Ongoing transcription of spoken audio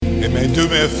Amen. Do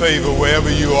me a favor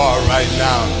wherever you are right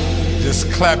now.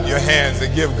 Just clap your hands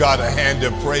and give God a hand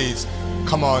of praise.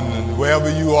 Come on,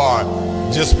 wherever you are,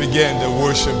 just begin to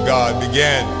worship God.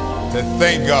 Begin to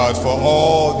thank God for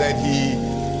all that He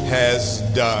has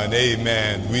done.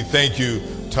 Amen. We thank you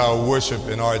to our worship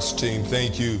and arts team.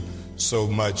 Thank you so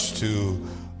much to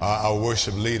our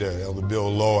worship leader, Elder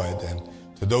Bill Lloyd, and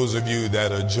to those of you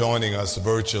that are joining us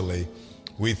virtually.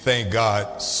 We thank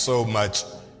God so much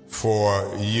for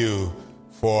you,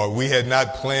 for we had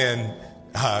not planned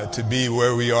to be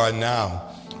where we are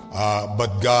now,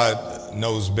 but God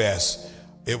knows best.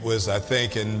 It was, I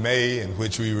think, in May in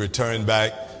which we returned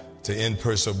back to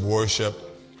in-person worship,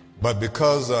 but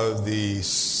because of the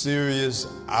serious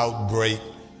outbreak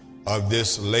of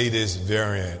this latest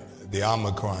variant, the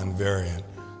Omicron variant,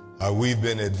 we've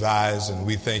been advised, and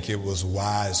we think it was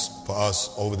wise for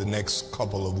us over the next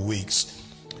couple of weeks,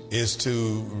 is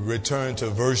to return to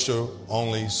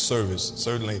virtual-only service.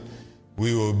 Certainly,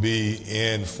 we will be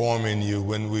informing you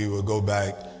when we will go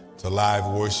back to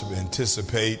live worship.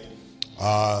 Anticipate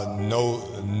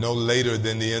no later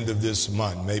than the end of this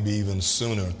month, maybe even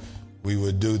sooner, we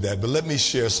would do that. But let me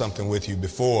share something with you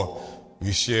before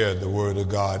we share the Word of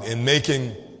God. In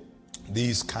making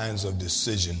these kinds of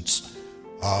decisions,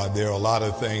 there are a lot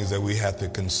of things that we have to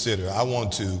consider. I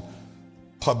want to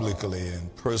publicly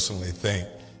and personally thank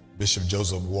Bishop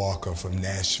Joseph Walker from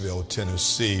Nashville,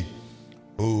 Tennessee,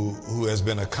 who has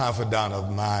been a confidant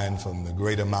of mine from the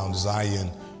Greater Mount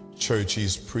Zion Church.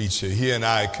 He's preacher. He and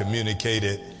I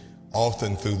communicated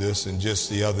often through this, and just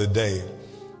the other day,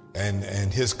 and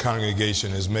his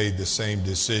congregation has made the same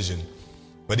decision.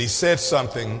 But he said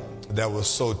something that was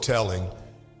so telling,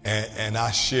 and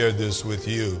I share this with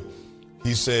you.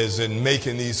 He says, in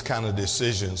making these kind of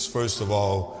decisions, first of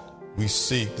all, we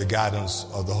seek the guidance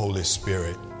of the Holy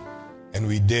Spirit. And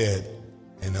we did.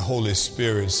 And the Holy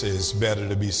Spirit says, better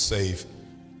to be safe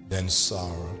than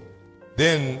sorrow.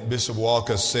 Then Bishop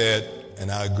Walker said, and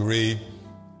I agree,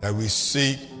 that we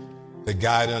seek the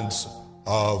guidance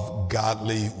of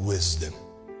godly wisdom.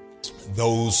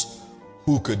 Those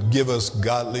who could give us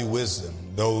godly wisdom,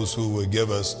 those who would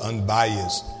give us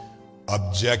unbiased,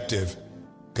 objective,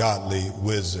 godly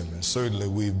wisdom. And certainly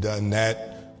we've done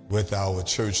that with our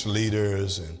church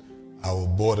leaders and our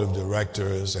board of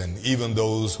directors, and even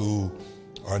those who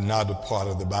are not a part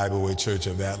of the Bible Way Church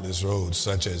of Atlas Road,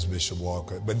 such as Bishop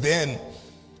Walker. But then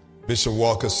Bishop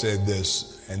Walker said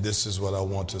this, and this is what I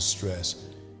want to stress.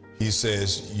 He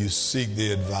says, you seek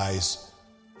the advice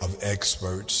of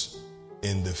experts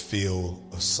in the field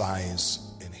of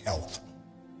science and health.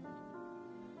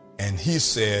 And he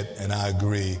said, and I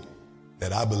agree,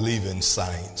 that I believe in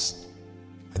science.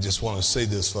 I just want to say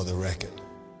this for the record.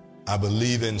 I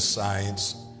believe in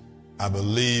science. I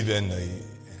believe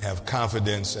have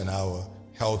confidence in our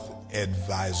health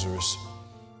advisors.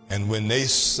 And when they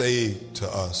say to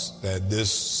us that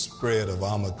this spread of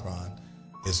Omicron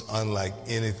is unlike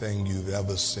anything you've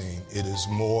ever seen, it is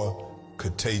more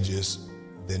contagious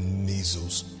than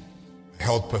measles. The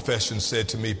health profession said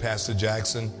to me, Pastor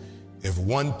Jackson, if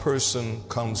one person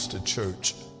comes to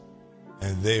church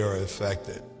and they are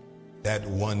affected, that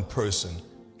one person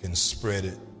can spread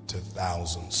it to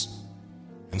thousands.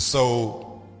 And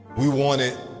so we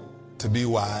wanted to be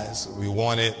wise. We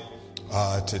wanted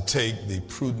to take the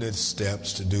prudent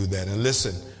steps to do that. And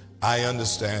listen, I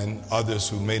understand others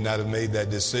who may not have made that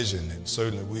decision, and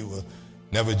certainly we will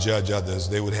never judge others.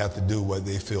 They would have to do what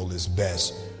they feel is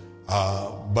best.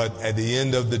 But at the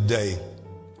end of the day,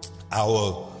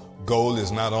 our goal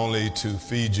is not only to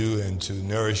feed you and to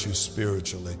nourish you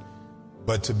spiritually,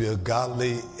 but to be a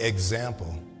godly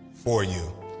example for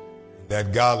you.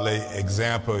 That godly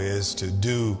example is to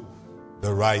do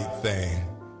the right thing.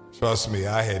 Trust me,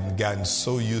 I had gotten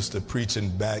so used to preaching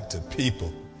back to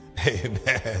people.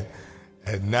 Amen.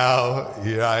 And now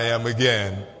here I am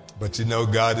again. But you know,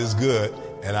 God is good,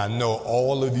 and I know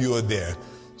all of you are there.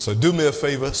 So do me a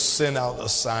favor, send out a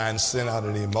sign, send out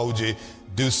an emoji,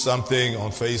 do something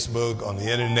on Facebook, on the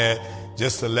internet,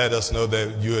 just to let us know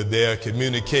that you are there.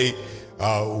 Communicate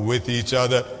with each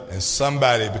other, and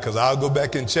somebody, because I'll go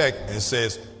back and check, and it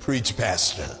says, preach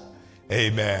pastor.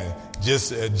 Amen.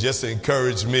 Just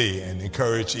encourage me and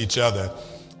encourage each other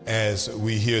as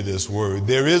we hear this word.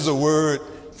 There is a word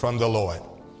from the Lord.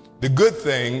 The good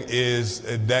thing is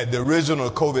that the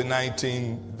original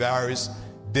COVID-19 virus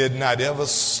did not ever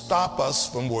stop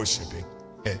us from worshiping.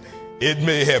 It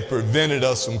may have prevented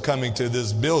us from coming to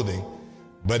this building,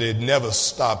 but it never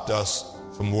stopped us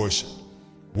from worship.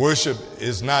 Worship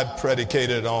is not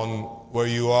predicated on where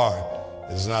you are.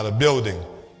 It's not a building.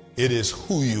 It is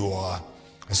who you are.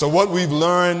 And so what we've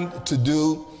learned to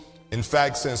do In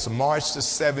fact, since March the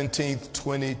 17th,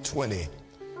 2020,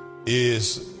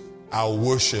 our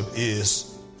worship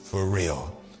is for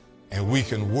real. And we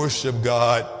can worship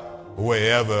God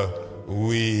wherever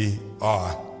we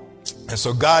are. And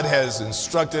so God has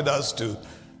instructed us to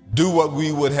do what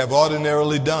we would have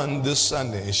ordinarily done this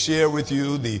Sunday and share with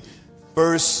you the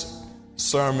first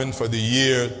sermon for the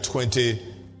year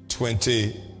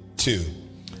 2022.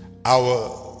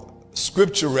 Our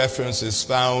scripture reference is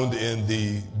found in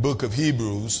the book of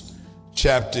Hebrews,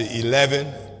 chapter 11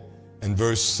 and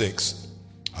verse 6.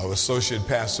 Our associate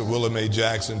pastor, William A.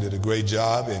 Jackson, did a great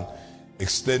job in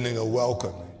extending a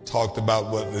welcome. Talked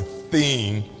about what the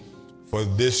theme for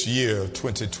this year of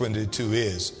 2022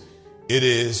 is. It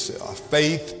is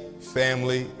faith,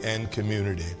 family, and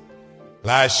community.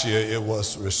 Last year it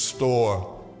was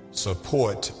restore,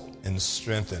 support, and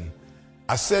strengthen.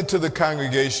 I said to the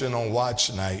congregation on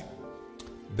watch night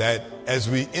that as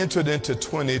we entered into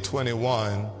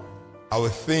 2021, our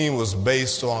theme was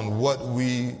based on what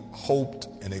we hoped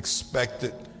and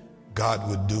expected God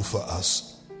would do for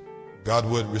us. God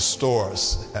would restore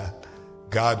us,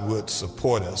 God would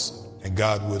support us, and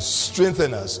God would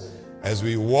strengthen us as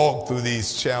we walk through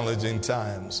these challenging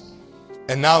times.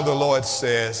 And now the Lord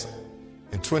says,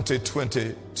 in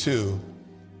 2022,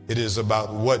 it is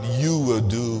about what you will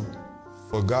do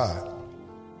for God,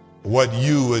 what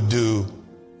you will do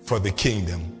for the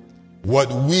kingdom,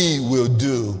 what we will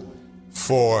do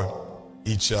for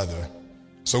each other.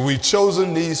 So we've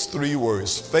chosen these three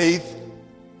words: faith,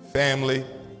 family,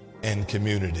 and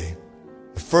community.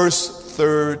 The first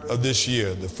third of this year,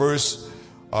 of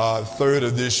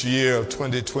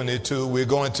 2022, we're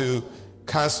going to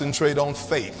concentrate on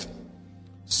faith.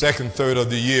 Second third of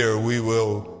the year, we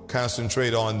will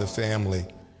concentrate on the family.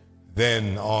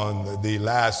 Then on the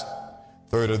last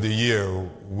third of the year,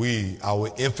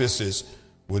 our emphasis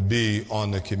would be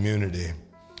on the community.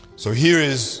 So here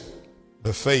is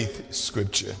the faith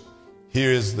scripture.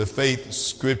 Here is the faith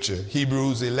scripture,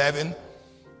 Hebrews 11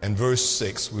 and verse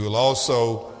 6. We will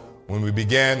also, when we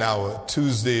began our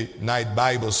Tuesday night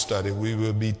Bible study, we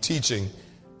will be teaching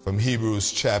from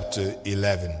Hebrews chapter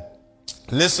 11.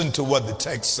 Listen to what the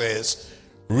text says,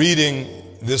 reading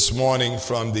this morning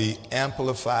from the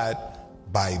Amplified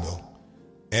Bible.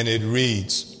 And it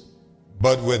reads,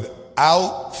 "But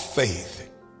without faith,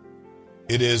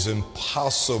 it is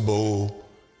impossible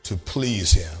to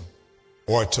please him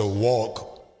or to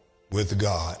walk with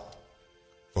God.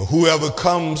 For whoever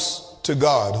comes to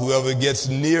God, whoever gets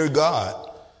near God,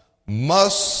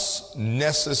 must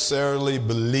necessarily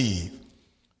believe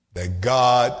that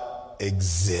God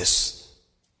exists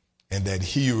and that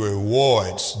he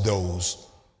rewards those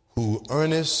who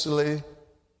earnestly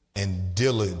and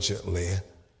diligently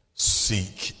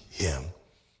seek him."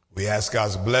 We ask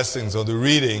God's blessings on the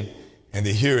reading and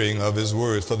the hearing of his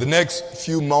word. For the next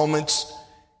few moments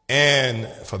and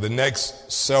for the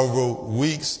next several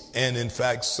weeks, and in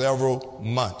fact several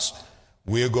months,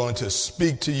 we are going to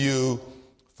speak to you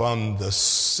from the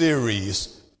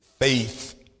series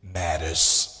Faith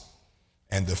Matters.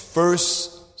 And the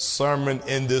first sermon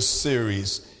in this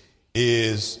series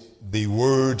is the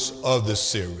words of the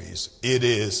series. It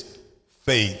is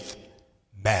Faith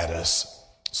Matters.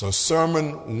 So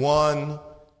sermon one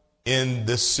in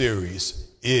this series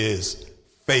is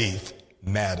Faith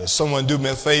Matters. Someone do me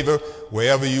a favor,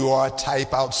 wherever you are,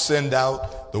 type out, send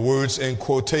out the words in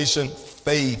quotation,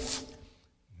 Faith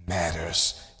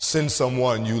Matters. Send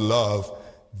someone you love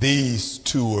these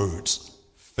two words,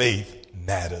 Faith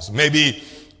Matters. Maybe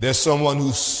there's someone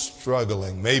who's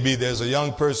struggling. Maybe there's a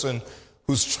young person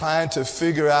who's trying to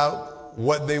figure out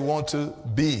what they want to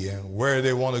be and where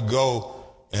they want to go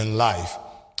in life.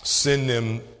 Send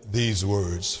them these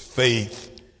words,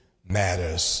 Faith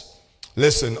Matters.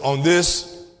 Listen, on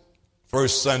this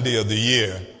first Sunday of the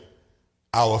year,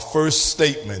 our first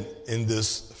statement in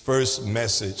this first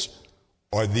message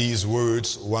are these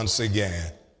words once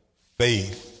again,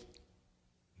 Faith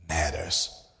Matters.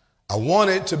 I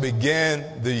wanted to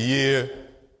begin the year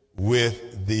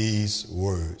with these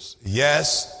words.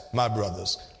 Yes, my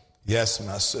brothers. Yes,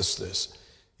 my sisters.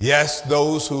 Yes,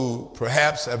 those who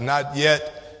perhaps have not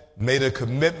yet made a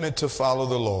commitment to follow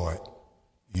the Lord.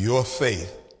 Your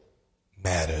faith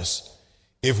matters.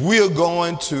 If we are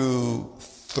going to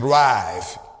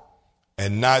thrive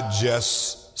and not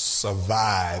just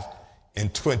survive in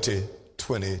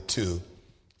 2022,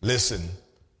 listen,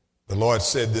 the Lord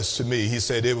said this to me. He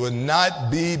said, it will not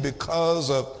be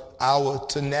because of our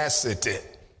tenacity.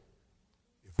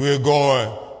 If we're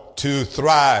going to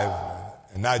thrive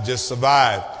and not just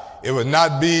survive, it would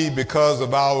not be because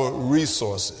of our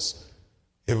resources.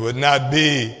 It would not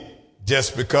be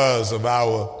just because of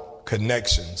our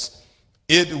connections.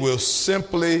 It will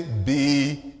simply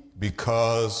be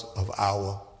because of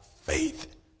our faith.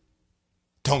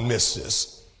 Don't miss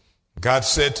this. God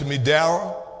said to me,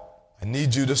 Darrell, I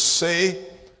need you to say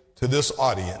to this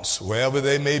audience, wherever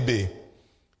they may be,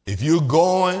 if you're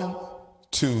going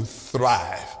to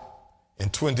thrive in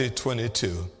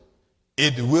 2022,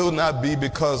 it will not be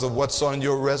because of what's on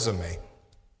your resume.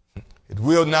 It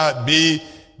will not be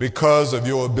because of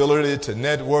your ability to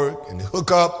network and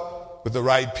hook up with the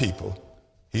right people.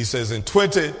 He says in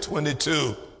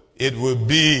 2022, it will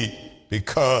be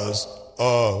because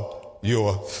of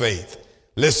your faith.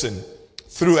 Listen,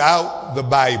 throughout the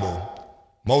Bible,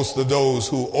 most of those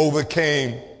who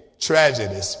overcame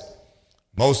tragedies,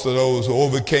 most of those who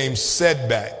overcame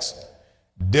setbacks,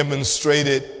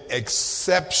 demonstrated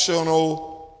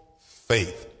exceptional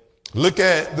faith. Look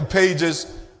at the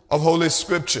pages of Holy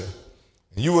Scripture.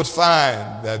 You would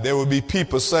find that there would be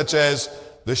people such as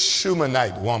the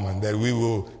Shunammite woman that we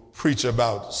will preach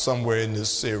about somewhere in this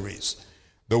series,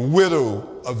 the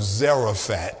widow of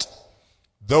Zarephath,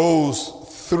 those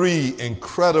three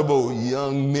incredible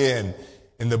young men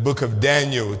in the book of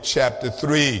Daniel, chapter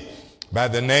 3, by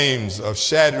the names of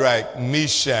Shadrach,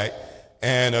 Meshach,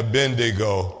 and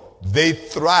Abednego. They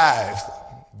thrived.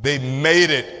 They made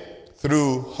it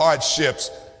through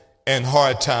hardships and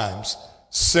hard times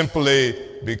simply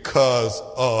because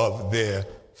of their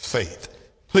faith.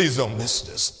 Please don't miss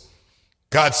this.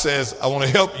 God says, I want to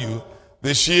help you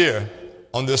this year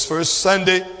on this first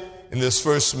Sunday, in this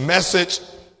first message.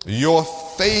 Your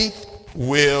faith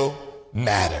will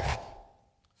matter.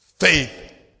 Faith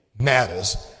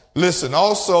matters. Listen,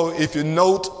 also, if you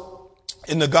note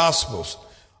in the Gospels,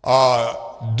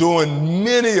 during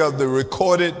many of the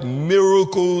recorded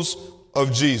miracles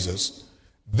of Jesus,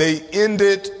 they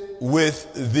ended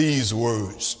with these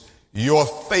words: your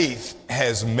faith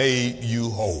has made you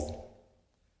whole.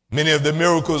 Many of the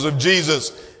miracles of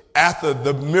Jesus, after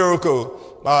the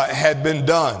miracle had been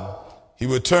done, he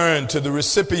would turn to the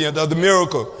recipient of the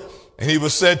miracle and he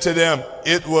would say to them,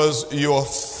 it was your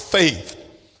faith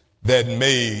that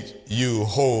made you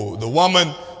whole. The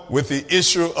woman with the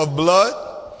issue of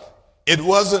blood, it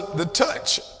wasn't the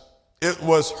touch. It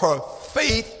was her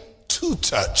faith to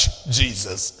touch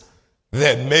Jesus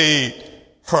that made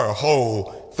her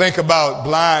whole. Think about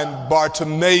blind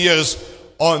Bartimaeus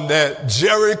on that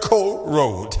Jericho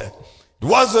road. It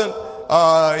wasn't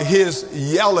his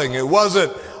yelling. It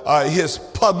wasn't his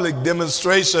public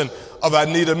demonstration of I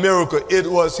need a miracle. It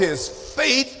was his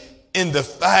faith in the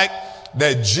fact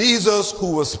that Jesus,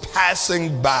 who was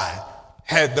passing by,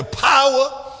 had the power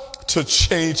to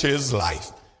change his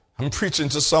life. I'm preaching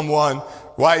to someone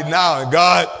right now, and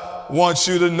God wants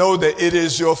you to know that it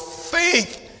is your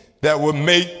faith that will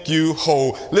make you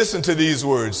whole. Listen to these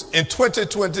words. In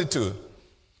 2022,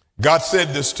 God said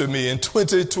this to me, in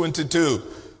 2022,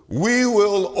 we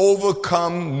will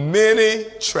overcome many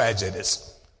tragedies.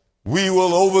 We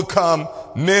will overcome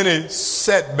many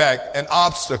setbacks and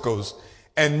obstacles,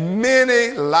 and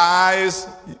many lives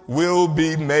will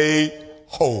be made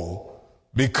whole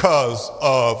because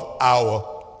of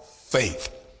our faith.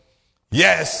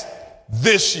 Yes,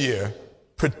 this year,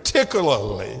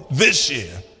 particularly this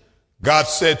year, God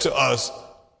said to us,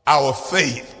 our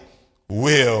faith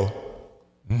will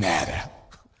matter.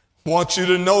 I want you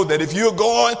to know that if you're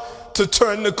going to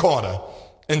turn the corner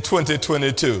in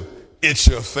 2022, it's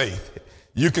your faith.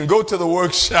 You can go to the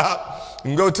workshop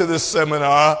and go to the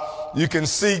seminar. You can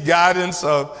seek guidance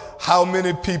of how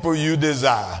many people you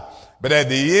desire. But at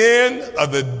the end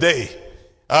of the day,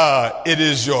 it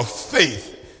is your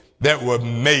faith that will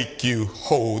make you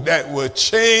whole, that will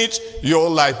change your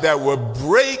life, that will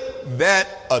break that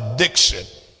addiction.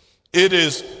 It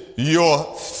is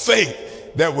your faith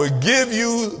that will give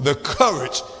you the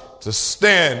courage to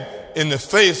stand in the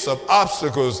face of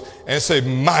obstacles and say,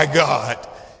 my God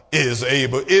is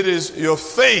able. It is your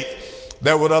faith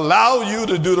that would allow you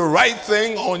to do the right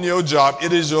thing on your job.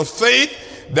 It is your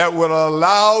faith that would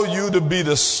allow you to be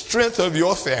the strength of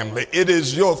your family. It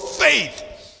is your faith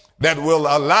that will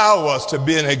allow us to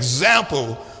be an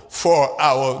example for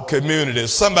our community.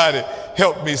 Somebody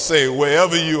help me say,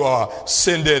 wherever you are,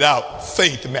 send it out.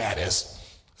 Faith matters.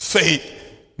 Faith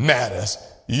matters.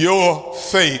 Your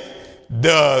faith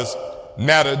does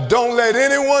matter. Don't let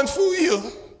anyone fool you.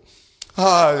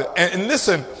 And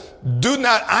listen,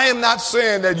 I am not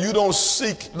saying that you don't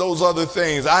seek those other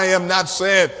things. I am not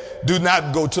saying do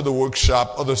not go to the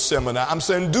workshop or the seminar. I'm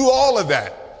saying do all of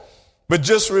that. But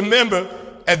just remember,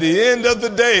 at the end of the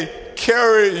day,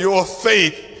 carry your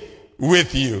faith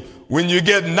with you. When you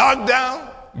get knocked down,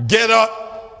 get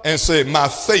up and say, my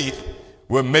faith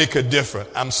will make a difference.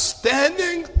 I'm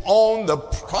standing on the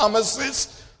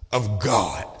promises of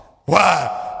God.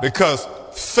 Why? Because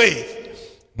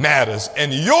faith matters.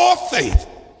 And your faith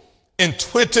in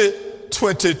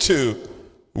 2022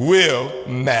 will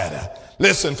matter.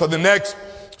 Listen, for the next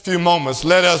few moments,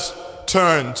 let us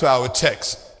turn to our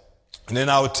text. And in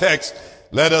our text,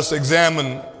 let us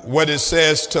examine what it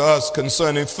says to us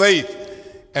concerning faith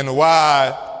and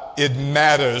why it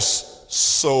matters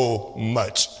so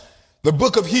much. The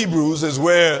book of Hebrews is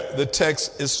where the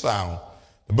text is found.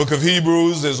 The book of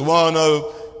Hebrews is one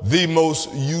of the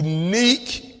most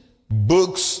unique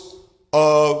books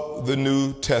of the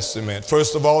New Testament.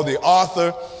 First of all, the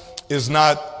author is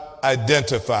not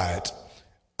identified.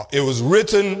 It was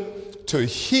written to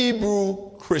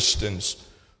Hebrew Christians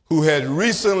who had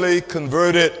recently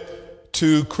converted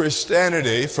to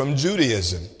Christianity from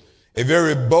Judaism. A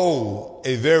very bold,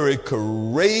 a very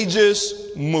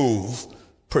courageous move,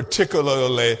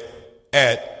 particularly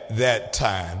at that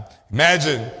time.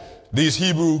 Imagine these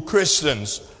Hebrew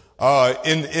Christians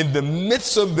in the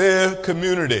midst of their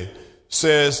community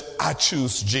says, I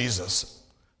choose Jesus.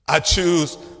 I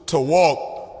choose to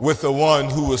walk with the one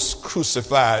who was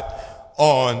crucified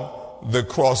on the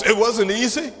cross. It wasn't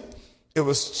easy. It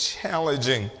was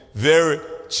challenging, very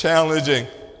challenging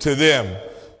to them.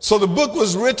 So the book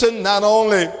was written not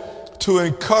only to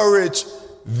encourage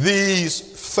these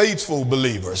faithful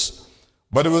believers,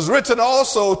 but it was written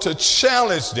also to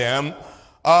challenge them,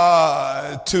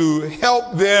 to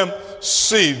help them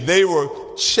see. They were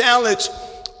challenged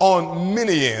on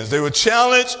many ends. They were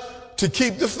challenged to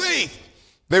keep the faith.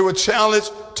 They were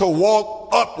challenged to walk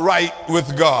upright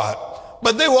with God.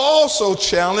 But they were also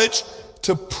challenged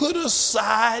to put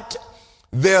aside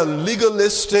their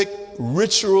legalistic,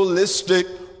 ritualistic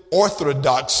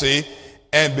orthodoxy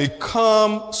and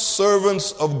become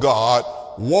servants of God,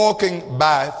 walking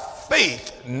by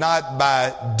faith, not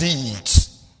by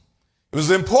deeds. It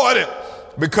was important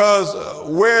because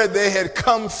where they had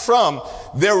come from,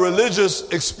 their religious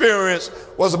experience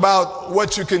was about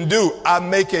what you can do. I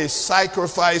make a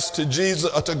sacrifice to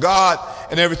Jesus or to God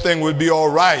and everything would be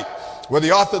all right. Well,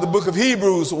 the author of the book of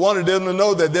Hebrews wanted them to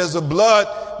know that there's a blood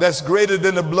that's greater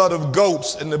than the blood of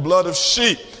goats and the blood of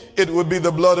sheep. It would be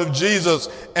the blood of Jesus.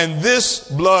 And this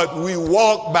blood we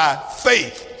walk by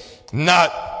faith,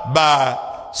 not by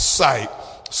sight.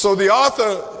 So the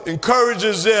author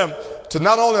encourages them to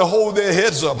not only hold their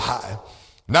heads up high,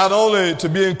 not only to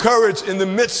be encouraged in the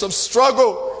midst of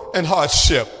struggle and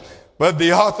hardship, but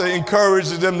the author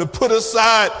encourages them to put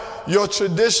aside your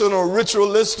traditional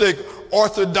ritualistic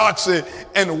orthodoxy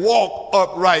and walk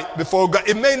upright before God.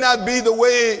 It may not be the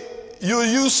way you're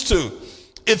used to.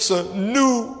 It's a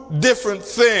new, different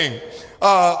thing.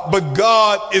 But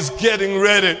God is getting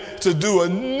ready to do a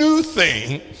new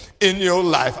thing in your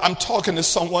life. I'm talking to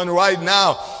someone right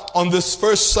now on this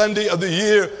first Sunday of the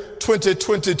year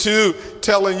 2022,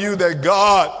 telling you that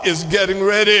God is getting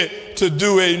ready to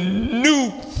do a new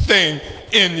thing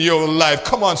in your life.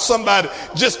 Come on, somebody,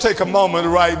 just take a moment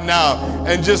right now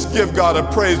and just give God a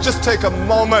praise. Just take a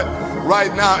moment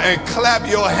right now and clap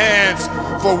your hands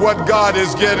for what God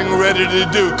is getting ready to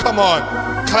do. Come on,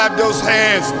 clap those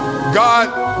hands.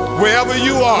 God, wherever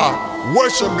you are,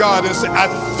 worship God and say, I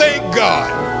thank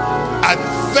God. I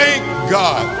thank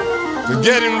God for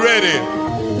getting ready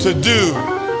to do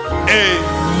a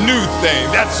new thing.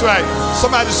 That's right.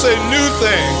 Somebody say new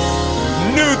thing.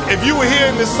 If you were here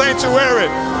in the sanctuary,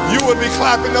 you would be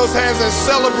clapping those hands and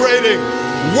celebrating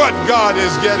what God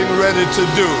is getting ready to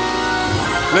do.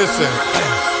 Listen.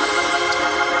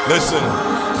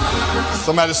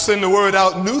 Somebody send the word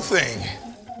out, new thing.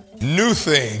 New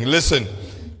thing. Listen,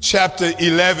 chapter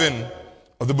 11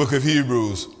 of the book of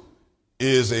Hebrews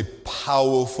is a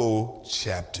powerful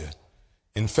chapter.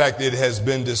 In fact, it has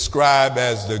been described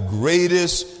as the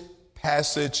greatest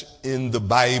passage in the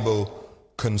Bible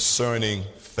concerning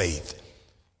faith.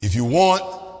 If you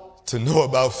want to know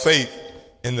about faith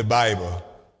in the Bible,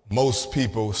 most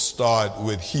people start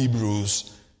with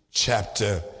Hebrews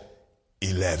chapter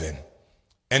 11.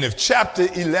 And if chapter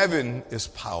 11 is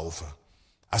powerful,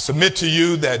 I submit to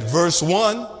you that verse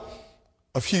 1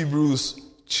 of Hebrews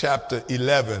chapter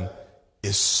 11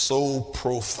 is so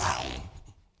profound.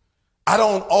 I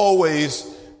don't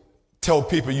always tell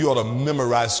people you ought to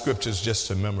memorize scriptures just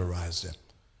to memorize them.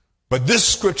 But this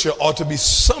scripture ought to be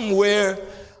somewhere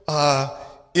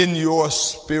in your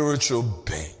spiritual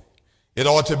being. It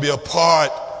ought to be a part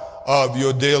of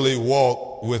your daily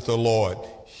walk with the Lord.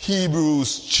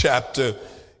 Hebrews chapter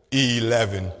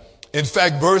 11. In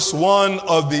fact, verse 1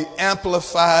 of the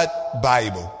Amplified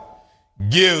Bible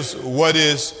gives what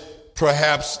is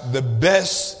perhaps the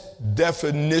best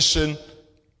definition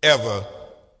ever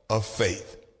of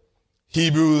faith.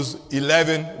 Hebrews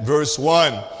 11, verse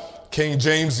 1. King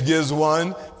James gives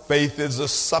one. Faith is the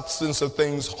substance of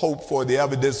things hoped for, the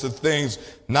evidence of things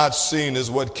not seen, is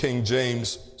what King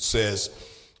James says.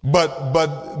 But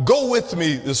go with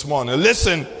me this morning.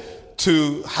 Listen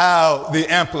to how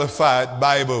the Amplified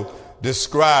Bible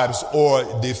describes or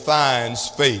defines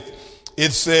faith.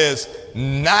 It says,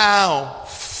 now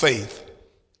faith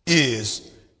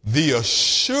is the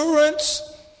assurance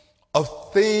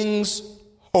of things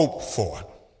hoped for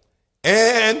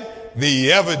and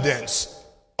the evidence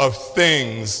of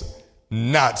things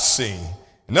not seen.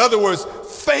 In other words,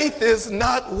 faith is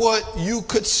not what you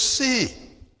could see.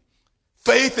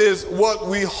 Faith is what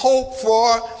we hope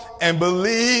for and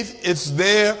believe it's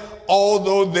there,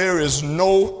 although there is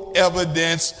no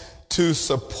evidence to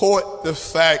support the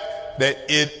fact that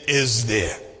it is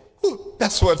there.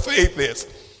 That's what faith is.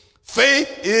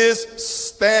 Faith is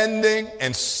standing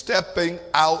and stepping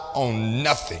out on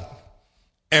nothing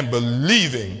and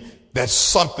believing that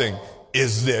something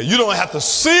is there. You don't have to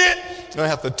see it, you don't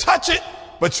have to touch it,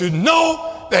 but you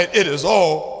know that it is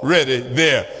already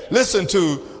there. Listen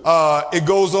to, it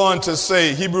goes on to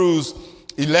say, Hebrews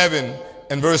 11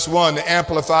 and verse 1, the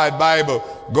Amplified Bible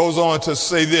goes on to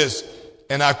say this,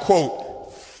 and I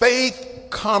quote, faith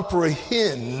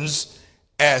comprehends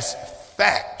as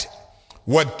fact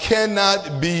what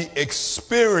cannot be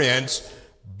experienced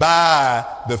by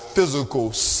the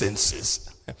physical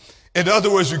senses. In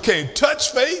other words, you can't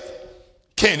touch faith,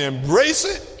 can't embrace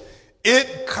it.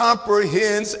 It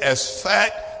comprehends as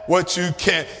fact what you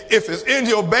can. If it's in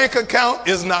your bank account,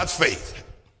 it's not faith.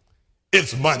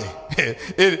 It's money.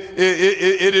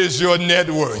 It is your net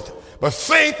worth. But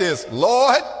faith is,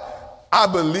 Lord, I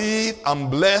believe I'm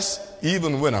blessed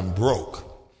even when I'm broke.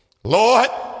 Lord,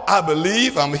 I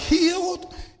believe I'm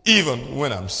healed even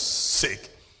when I'm sick.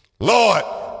 Lord,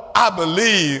 I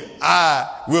believe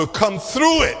I will come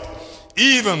through it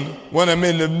even when I'm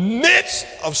in the midst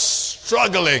of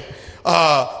struggling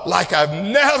like I've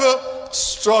never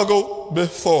struggled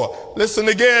before. Listen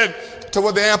again to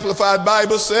what the Amplified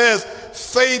Bible says.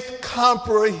 Faith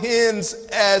comprehends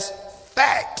as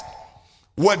fact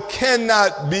what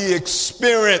cannot be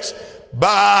experienced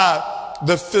by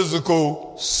the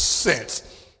physical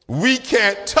sense. We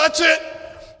can't touch it,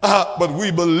 but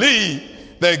we believe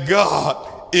that God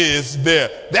is there.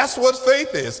 That's what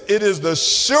faith is. It is the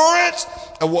assurance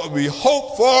of what we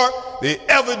hope for, the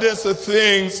evidence of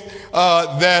things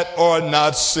that are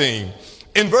not seen.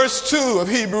 In verse 2 of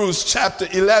Hebrews chapter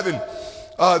 11,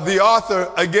 the author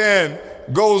again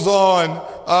goes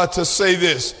on to say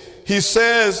this. He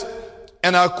says,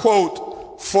 and I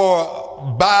quote,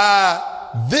 for by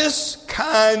this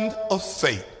kind of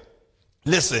faith,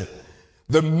 listen,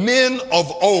 the men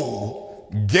of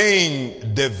old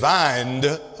gained divine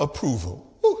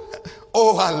approval.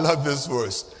 Oh, I love this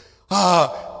verse.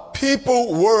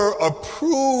 People were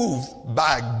approved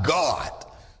by God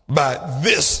by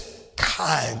this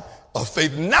kind of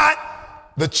faith. Not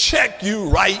the check you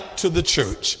write to the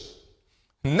church,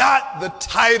 not the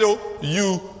title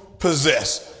you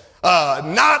possess,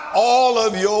 not all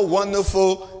of your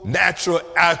wonderful natural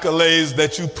accolades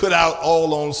that you put out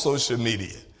all on social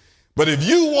media. But if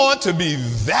you want to be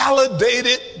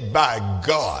validated by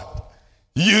God,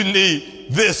 you need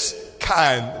this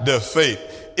kind of faith.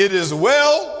 It is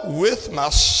well with my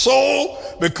soul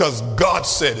because God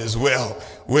said it's well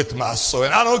with my soul.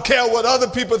 And I don't care what other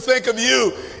people think of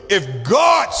you. If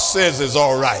God says it's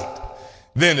all right,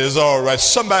 then it's all right.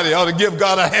 Somebody ought to give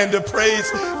God a hand of praise.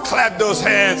 Clap those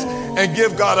hands and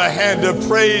give God a hand of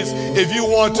praise. If you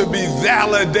want to be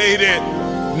validated,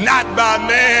 not by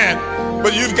man,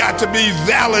 but you've got to be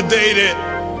validated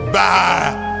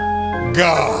by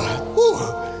God.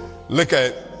 Whew. Look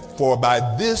at, for by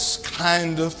this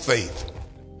kind of faith,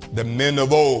 the men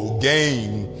of old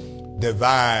gained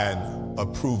divine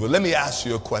approval. Let me ask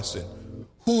you a question.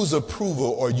 Whose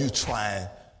approval are you trying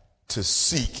to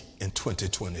seek in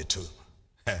 2022?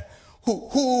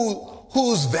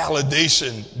 Whose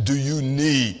validation do you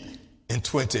need in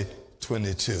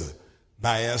 2022?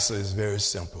 My answer is very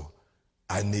simple.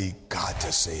 I need God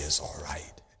to say it's all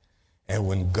right. And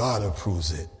when God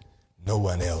approves it, no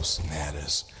one else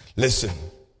matters. Listen,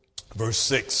 verse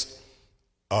 6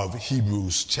 of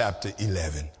Hebrews chapter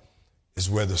 11 is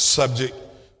where the subject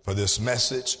for this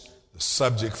message, the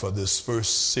subject for this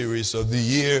first series of the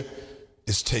year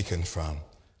is taken from.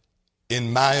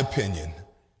 In my opinion,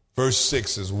 verse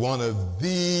 6 is one of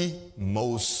the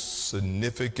most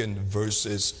significant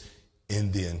verses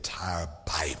in the entire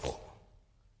Bible.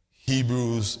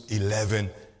 Hebrews 11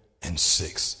 and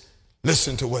 6.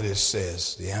 Listen to what it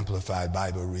says. The Amplified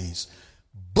Bible reads,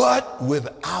 But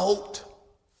without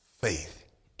faith,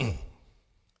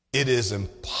 it is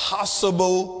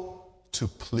impossible to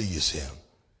please him.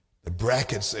 The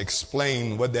brackets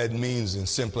explain what that means in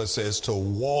simple. It says to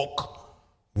walk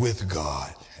with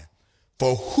God.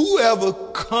 For whoever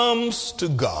comes to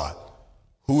God,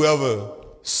 whoever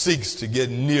seeks to get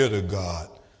near to God,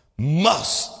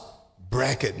 must,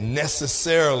 bracket,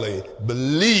 necessarily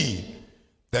believe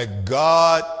that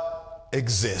God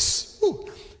exists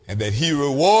and that he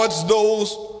rewards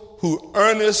those who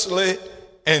earnestly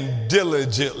and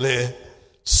diligently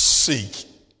seek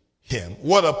him.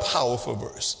 What a powerful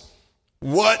verse.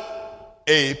 What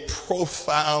a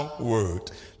profound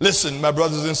word. Listen, my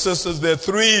brothers and sisters, there are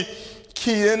three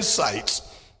key insights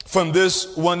from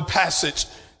this one passage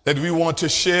that we want to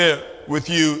share with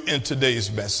you in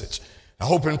today's message. I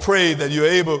hope and pray that you're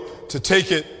able to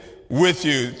take it with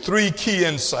you. Three key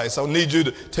insights. I'll need you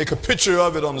to take a picture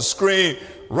of it on the screen,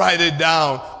 write it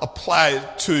down, apply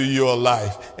it to your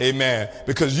life. Amen.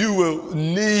 Because you will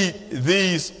need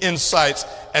these insights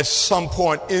at some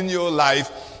point in your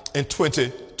life in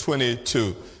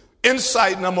 2022.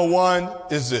 Insight number one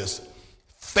is this.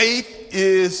 Faith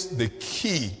is the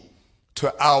key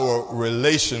to our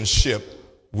relationship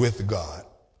with God.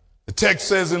 The text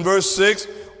says in verse 6,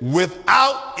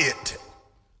 without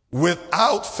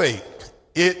faith,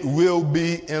 it will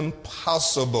be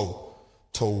impossible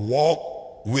to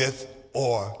walk with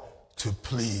or to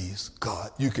please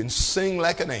God. You can sing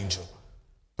like an angel,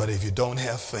 but if you don't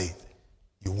have faith,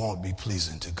 you won't be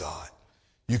pleasing to God.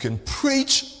 You can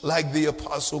preach like the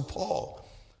Apostle Paul,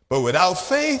 but without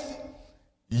faith,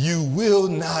 you will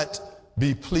not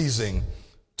be pleasing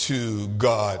to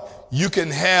God. You can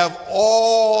have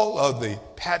all of the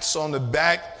pats on the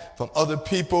back from other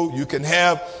people. You can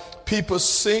have people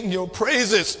sing your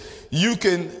praises. You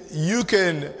can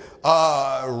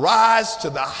rise to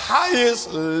the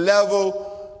highest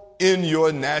level in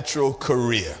your natural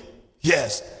career.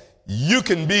 Yes, you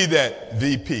can be that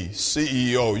VP,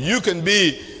 CEO. You can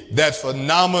be that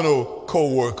phenomenal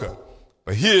coworker.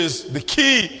 But here's the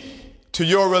key to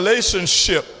your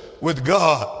relationship with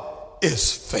God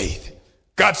is faith.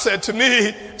 God said to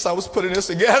me, as I was putting this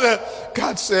together,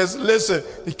 God says, listen,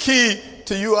 the key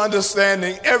to you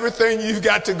understanding everything you've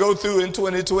got to go through in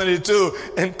 2022,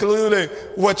 including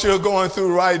what you're going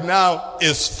through right now,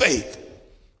 is faith.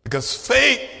 Because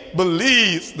faith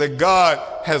believes that God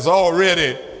has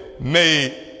already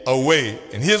made a way.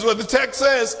 And here's what the text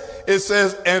says. It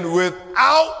says, and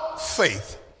without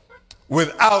faith,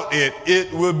 without it,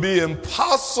 it will be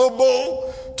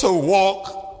impossible to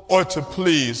walk or to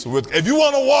please with. If you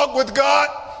want to walk with God,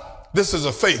 this is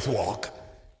a faith walk.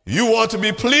 You want to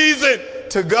be pleasing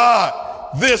to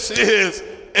God, this is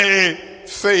a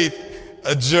faith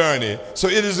journey. So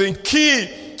it is in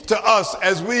key to us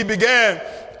as we began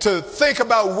to think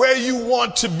about where you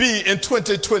want to be in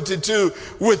 2022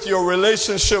 with your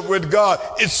relationship with God.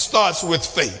 It starts with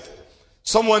faith.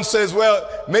 Someone says, well,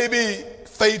 maybe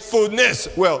faithfulness.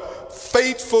 Well,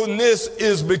 faithfulness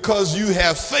is because you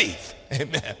have faith.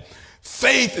 Amen.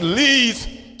 Faith leads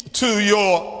to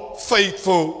your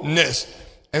faithfulness.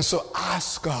 And so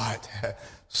ask God,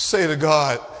 say to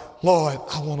God, Lord,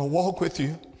 I want to walk with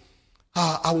you.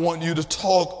 I want you to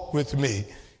talk with me.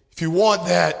 If you want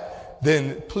that,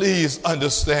 then please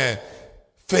understand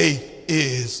faith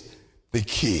is the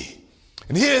key.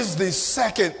 And here's the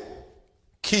second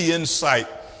key insight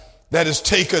that is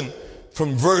taken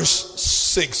from verse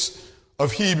 6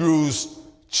 of Hebrews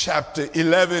chapter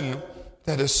 11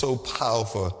 that is so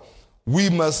powerful. We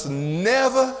must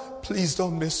never, please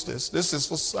don't miss this. This is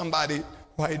for somebody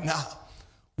right now.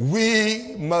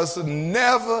 We must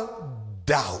never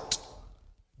doubt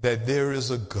that there is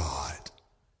a God,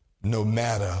 no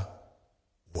matter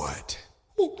what.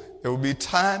 There will be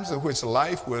times in which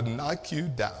life will knock you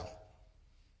down.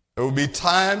 There will be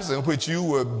times in which you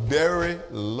will bury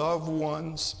loved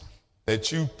ones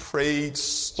that you prayed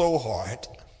so hard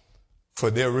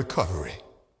for their recovery,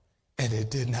 and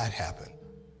it did not happen.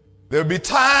 There'll be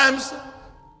times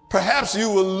perhaps you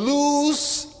will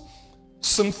lose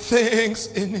some things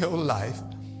in your life.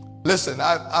 Listen,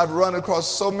 I've run across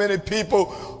so many people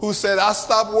who said, I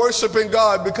stopped worshiping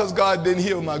God because God didn't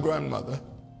heal my grandmother.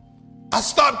 I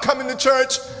stopped coming to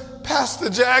church, Pastor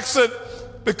Jackson,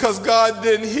 because God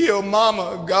didn't heal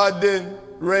mama. God didn't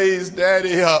raise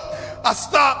daddy up. I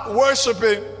stopped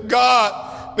worshiping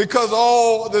God because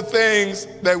all the things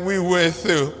that we went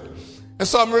through. And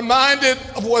so I'm reminded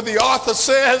of what the author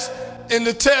says in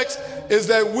the text is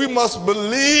that we must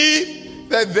believe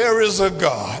that there is a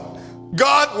God.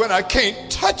 God, when I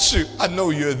can't touch you, I know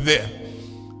you're there.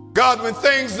 God, when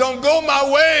things don't go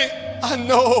my way, I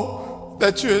know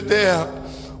that you're there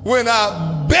when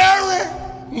I bury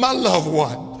my loved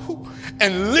one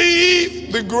and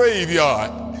leave the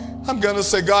graveyard. I'm going to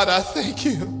say, God, I thank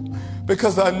you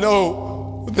because I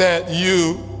know that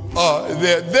you are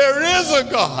there. There is a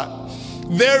God.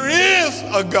 There is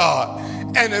a God.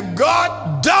 And if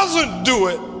God doesn't do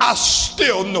it, I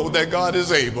still know that God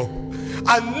is able.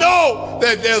 I know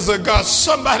that there's a God.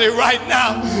 Somebody right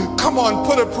now, come on,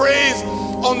 put a praise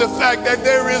on the fact that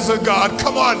there is a God.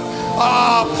 Come on,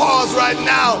 pause right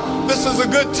now. This is a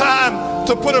good time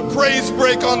to put a praise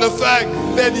break on the fact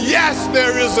that yes,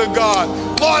 there is a God.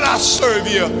 Lord, I serve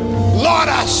you. Lord,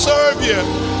 I serve you.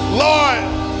 Lord,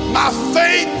 my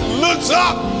faith looks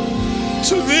up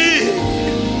to thee.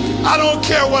 I don't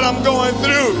care what I'm going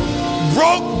through.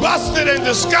 Broke, busted, and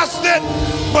disgusted,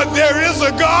 but there is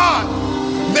a God.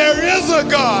 There is a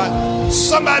God.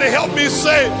 Somebody help me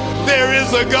say, there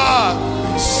is a God.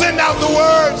 Send out the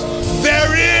words,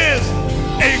 there is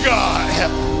a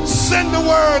God. Send the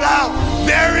word out,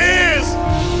 there is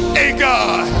a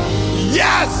God.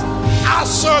 Yes, I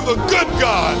serve a good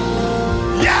God.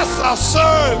 Yes, I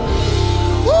serve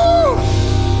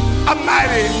a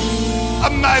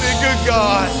mighty good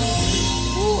God.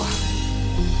 Woo.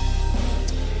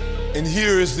 And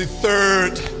here is the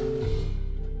third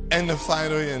and the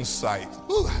final insight.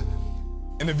 Woo.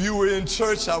 And if you were in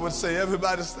church, I would say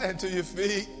everybody stand to your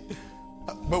feet.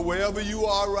 But wherever you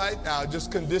are right now,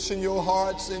 just condition your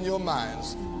hearts and your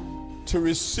minds to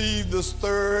receive this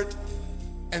third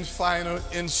and final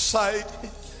insight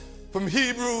from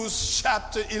Hebrews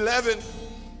chapter 11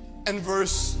 and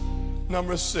verse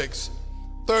number 6.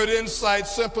 Third insight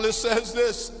simply says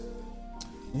this: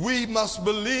 we must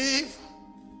believe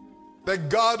that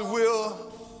God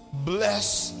will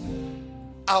bless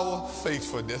our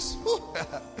faithfulness.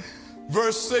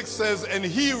 Verse 6 says, and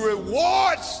he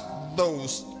rewards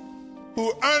those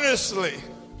who earnestly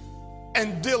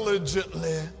and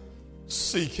diligently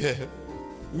seek him.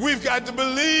 We've got to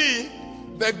believe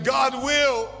that God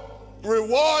will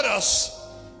reward us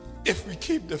if we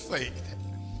keep the faith.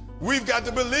 We've got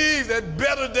to believe that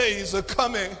better days are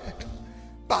coming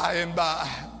by and by.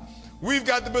 We've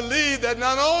got to believe that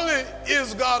not only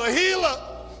is God a healer,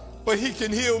 but he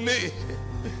can heal me.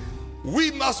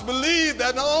 We must believe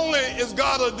that not only is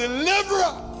God a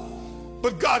deliverer,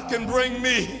 but God can bring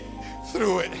me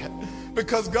through it,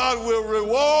 because God will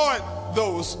reward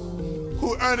those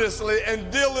who earnestly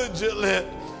and diligently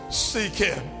seek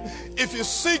him. If you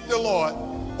seek the Lord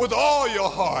with all your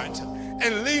heart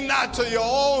and lean not to your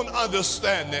own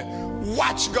understanding,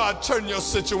 watch God turn your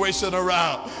situation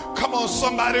around. Come on,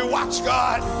 somebody, watch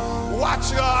God.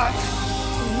 Watch God.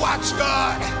 Watch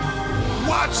God.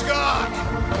 Watch God.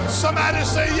 Somebody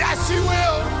say, yes, he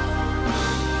will.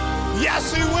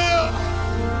 Yes, he will.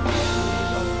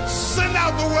 Send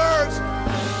out the words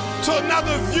to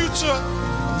another future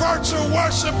virtual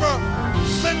worshiper.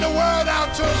 Send the word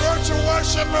out to a virtual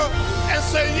worshiper and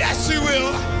say, yes, he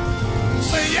will.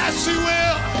 Say, yes, he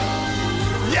will.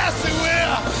 Yes, he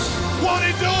will. Won't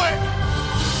he do it?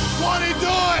 Won't he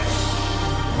do it?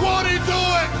 Won't he do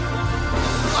it?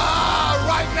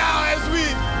 Right now, as we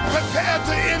prepare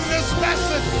to end this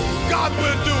message, God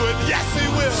will do it. Yes, he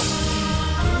will.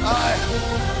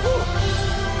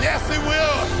 Yes, he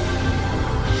will.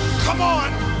 Come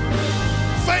on.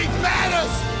 Faith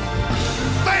matters.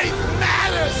 Faith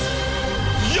matters.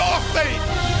 Your faith.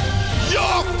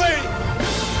 Your faith.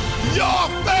 Your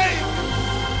faith.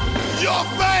 Your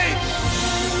faith.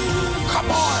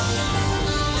 Come on.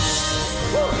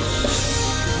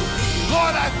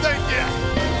 Lord, I thank you.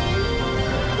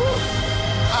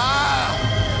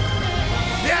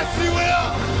 Yes, he will.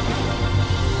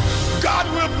 God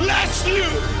will bless you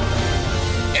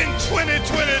in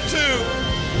 2022.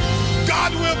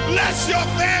 God will bless your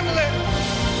family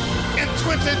in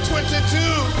 2022.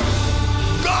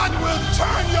 God will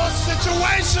turn your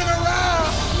situation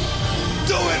around.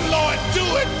 Do it, Lord. Do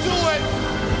it. Do it.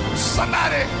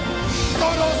 Somebody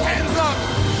throw those hands up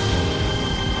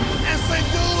and say,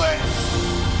 do it.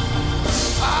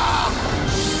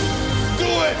 Do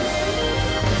it.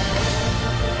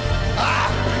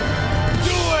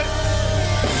 Do it.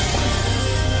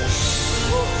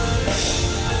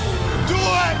 Do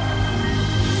it.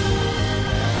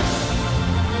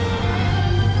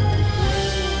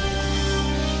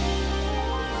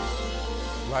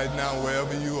 Right now,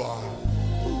 wherever you are,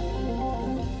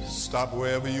 stop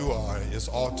wherever you are. It's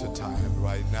altar time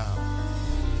right now.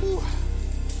 Whew.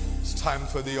 It's time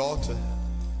for the altar.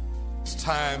 It's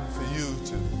time for you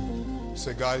to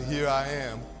say, God, here I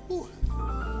am. Whew.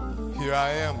 Here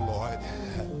I am, Lord.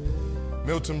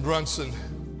 Milton Brunson,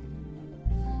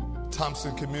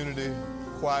 Thompson Community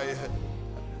Choir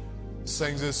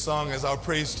sings this song as our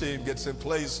praise team gets in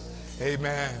place.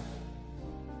 Amen.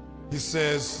 He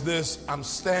says this, I'm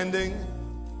standing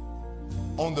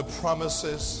on the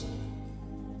promises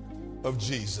of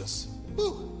Jesus.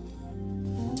 Woo.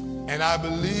 And I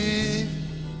believe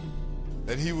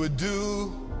that he would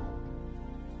do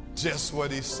just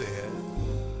what he said.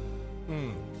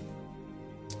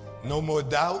 No more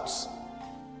doubts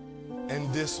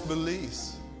and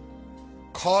disbeliefs,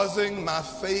 causing my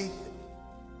faith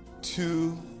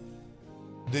to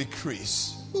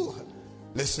decrease. Ooh,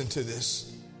 listen to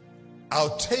this.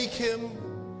 I'll take him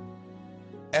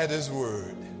at his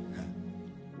word.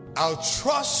 I'll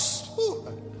trust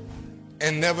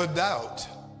and never doubt.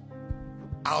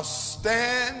 I'll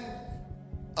stand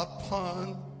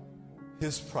upon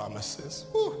his promises.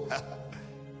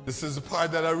 This is the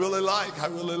part that I really like. I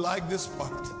really like this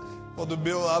part. For the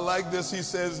bill, I like this. He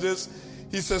says this.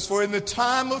 He says, for in the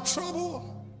time of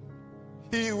trouble,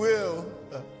 he will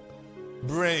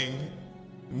bring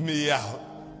me out.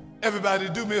 Everybody,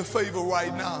 do me a favor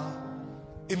right now.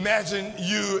 Imagine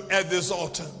you at this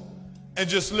altar and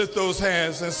just lift those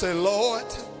hands and say, Lord,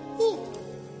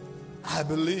 I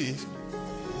believe.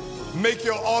 Make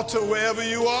your altar wherever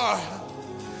you are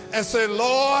and say,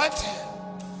 Lord,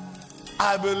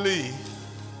 I believe.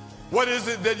 What is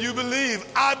it that you believe?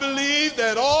 I believe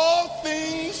that all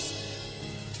things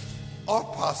are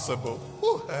possible.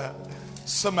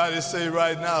 Somebody say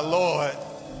right now, Lord,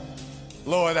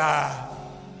 I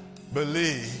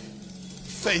believe.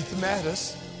 Faith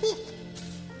matters.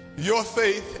 Your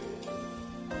faith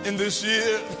in this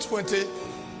year of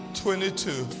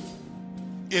 2022,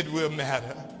 it will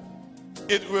matter.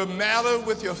 It will matter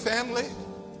with your family.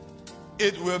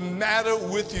 It will matter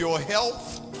with your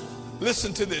health.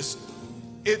 Listen to this.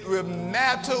 It will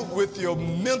matter with your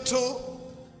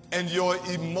mental and your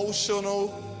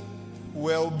emotional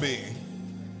well-being.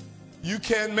 You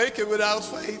can't make it without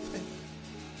faith.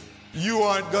 You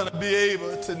aren't going to be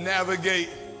able to navigate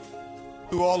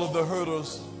through all of the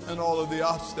hurdles and all of the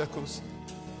obstacles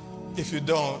if you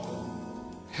don't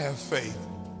have faith.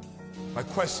 My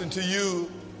question to you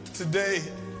today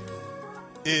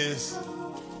is,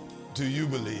 do you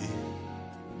believe?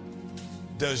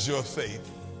 Does your faith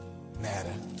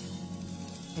matter?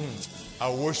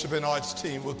 Our worship and arts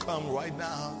team will come right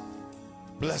now.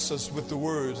 Bless us with the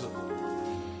words of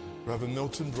Reverend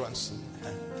Milton Brunson.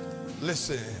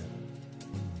 Listen.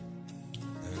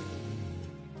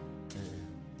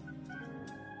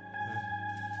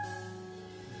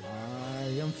 I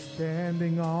am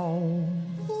standing on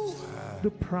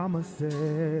the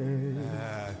promises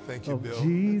thank you, of Bill.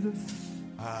 Jesus.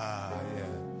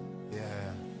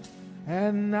 Yeah.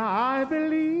 And I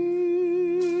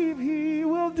believe he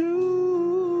will do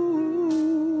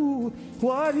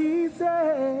what he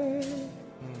said.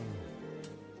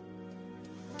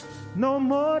 No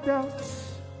more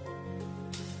doubts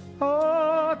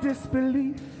or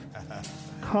disbelief,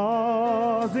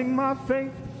 causing my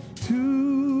faith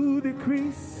to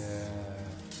decrease.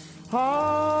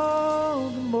 All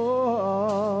the more.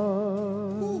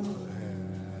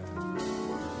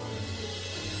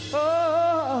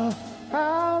 Oh,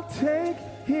 I'll take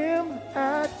him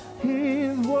at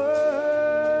his word.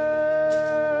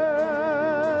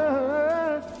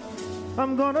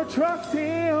 I'm gonna trust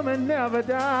him and never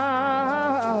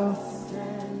doubt.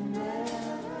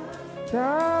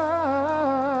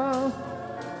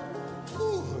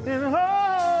 And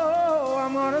oh,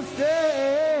 I'm gonna stand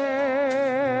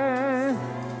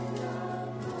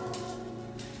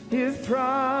his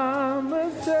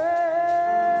promises.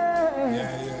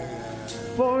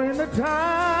 For in the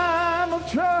time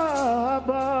of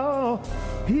trouble,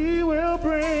 he will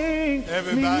bring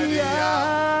everybody me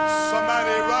out.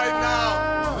 Somebody right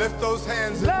now, lift those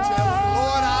hands and tell him,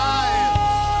 Lord, I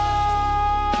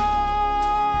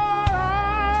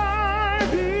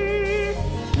believe.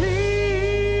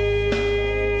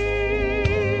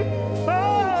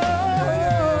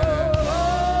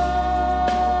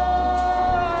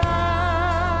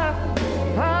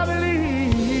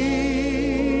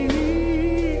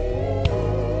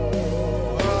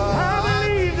 I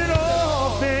believe that all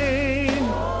things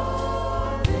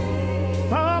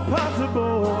are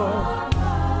possible.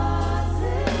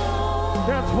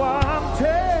 That's why I'm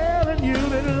telling you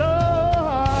that, Lord,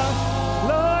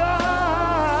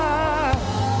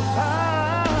 I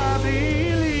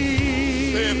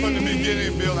believe. Say it from the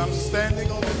beginning, Bill. I'm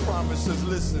standing on the promises.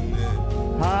 Listen, man.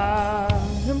 I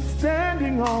am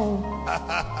standing on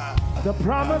the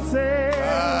promises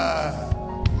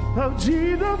of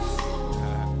Jesus.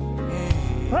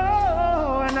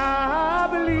 Oh, and I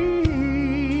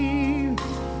believe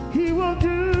he will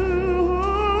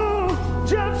do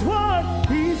just what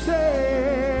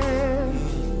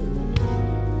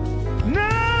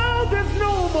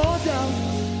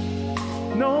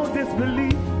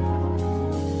disbelief,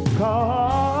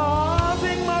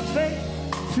 causing my faith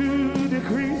to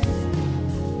decrease.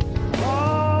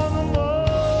 All the more,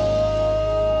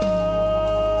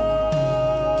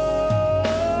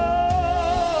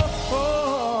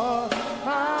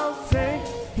 I'll take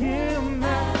him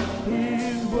at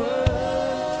his word.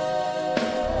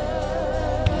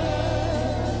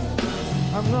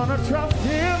 I'm gonna trust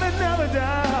him and never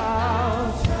doubt.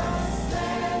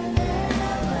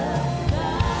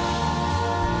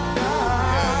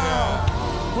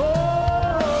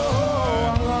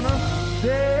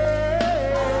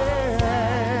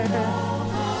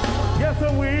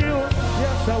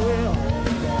 I will.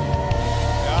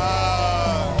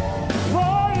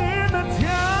 For in the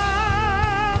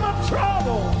time of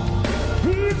trouble,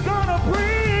 he's gonna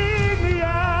bring me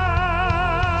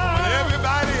out. And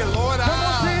everybody, Lord,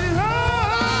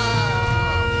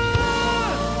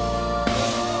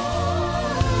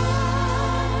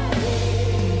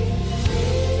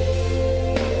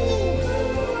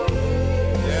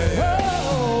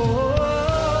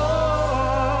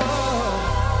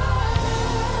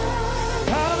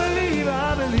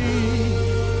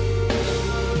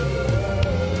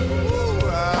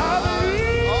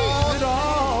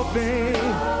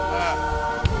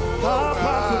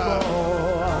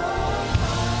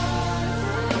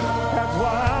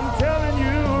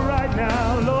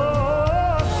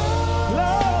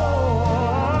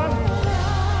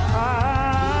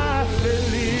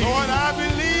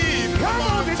 Come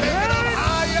on, sing it, Lord,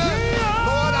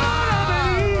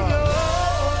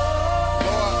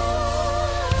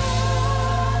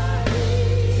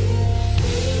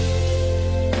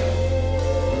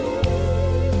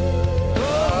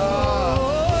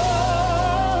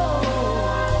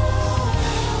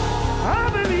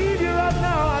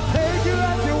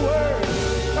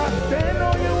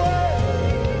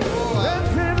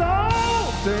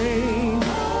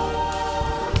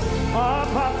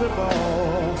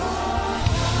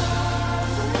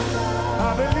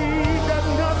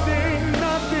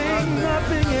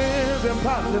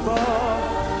 impossible.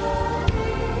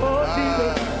 Oh,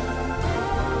 Jesus.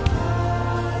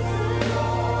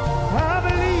 I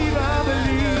believe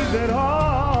that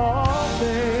all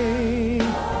things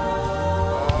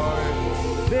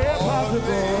they're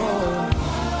possible.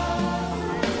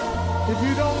 If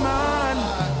you don't mind,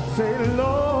 say,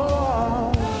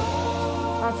 Lord,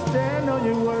 I stand on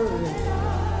your word.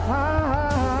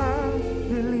 I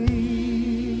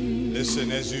believe.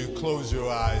 Listen, as you close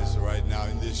your eyes right now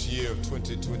in this year of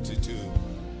 2022,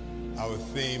 our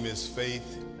theme is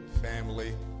faith,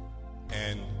 family,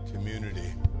 and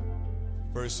community.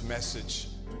 First message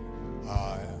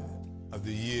of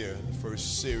the year, the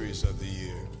first series of the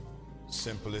year,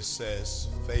 simply says,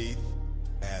 faith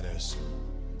matters.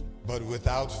 But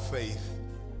without faith,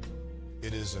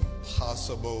 it is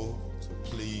impossible to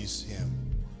please him.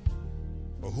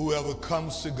 For whoever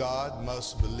comes to God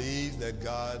must believe that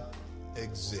God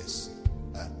exists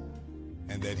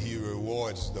and that he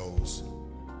rewards those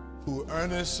who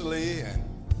earnestly and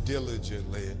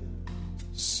diligently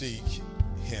seek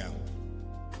him.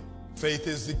 Faith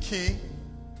is the key,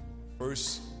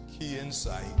 first key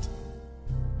insight.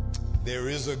 There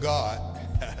is a God,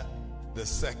 the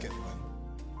second one.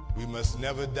 We must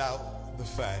never doubt the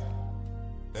fact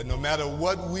that no matter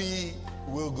what we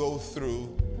will go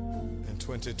through in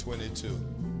 2022,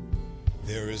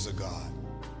 there is a God.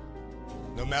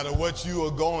 No matter what you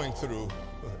are going through,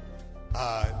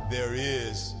 there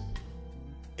is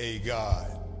a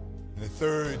God. And the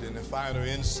third and the final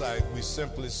insight, we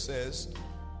simply says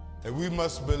that we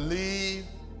must believe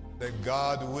that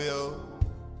God will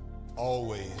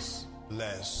always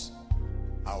bless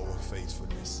our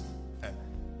faithfulness.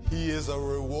 He is a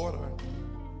rewarder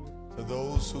to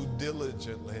those who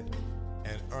diligently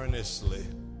and earnestly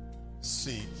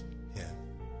seek him.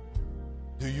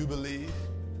 Do you believe?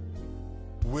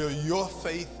 Will your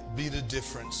faith be the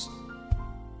difference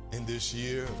in this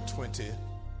year of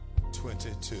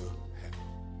 2022?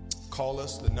 Call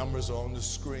us. The numbers are on the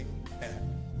screen.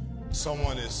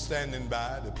 Someone is standing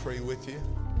by to pray with you.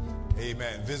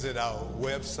 Amen. Visit our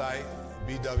website,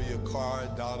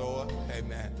 bwcard.org.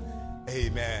 Amen.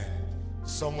 Amen.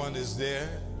 Someone is there.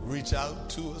 Reach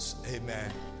out to us.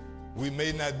 Amen. We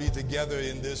may not be together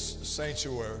in this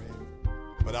sanctuary,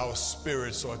 but our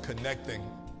spirits are connecting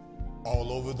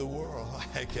all over the world.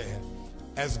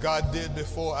 As God did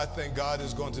before, I think God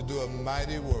is going to do a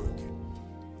mighty work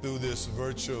through this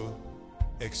virtual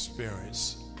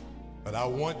experience. But I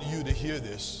want you to hear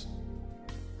this.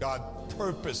 God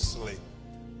purposely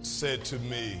said to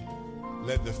me,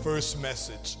 let the first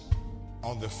message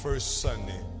on the first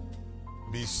Sunday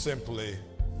be simply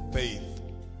faith,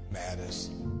 matters.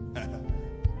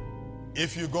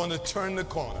 If you're going to turn the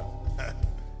corner,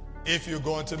 if you're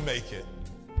going to make it,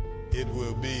 it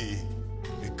will be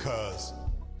because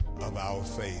of our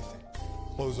faith.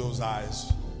 Close those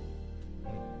eyes.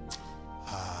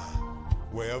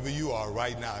 Wherever you are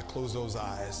right now, close those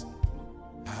eyes.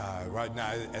 Right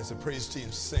now, as the praise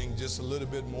team sing just a little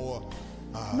bit more.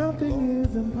 Nothing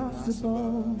is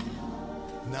impossible.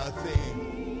 Nothing.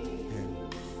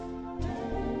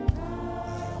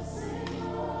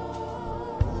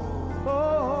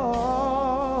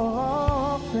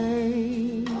 All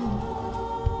things.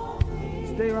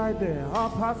 Stay right there. All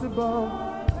possible.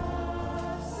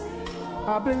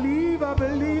 I believe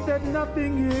that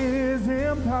nothing is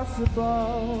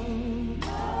impossible.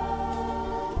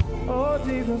 Oh,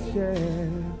 Jesus, yeah.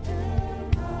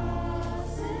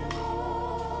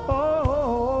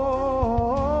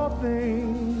 Oh,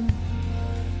 things.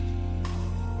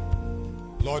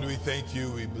 Lord, we thank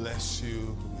you. We bless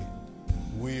you.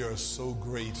 We are so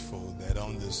grateful that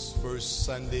on this first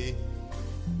Sunday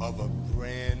of a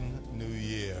brand new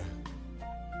year,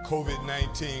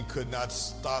 COVID-19 could not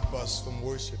stop us from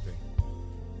worshiping.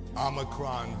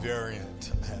 Omicron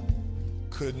variant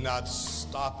could not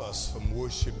stop us from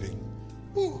worshiping.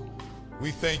 Woo.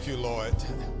 We thank you, Lord,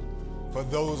 for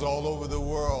those all over the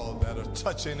world that are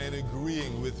touching and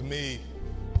agreeing with me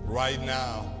right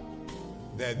now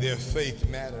that their faith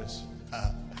matters.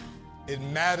 It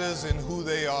matters in who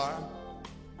they are.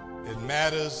 It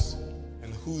matters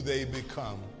in who they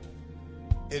become.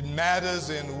 It matters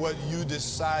in what you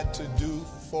decide to do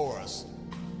for us.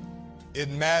 It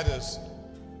matters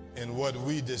in what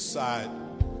we decide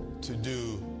to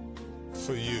do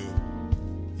for you.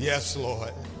 Yes,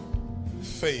 Lord,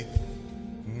 faith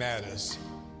matters.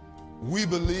 We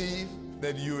believe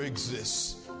that you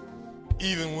exist,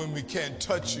 even when we can't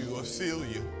touch you or feel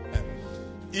you,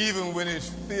 even when it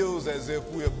feels as if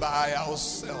we're by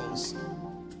ourselves,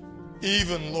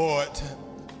 even, Lord,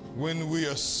 when we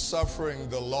are suffering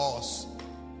the loss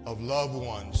of loved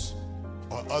ones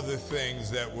or other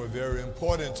things that were very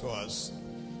important to us,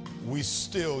 we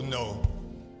still know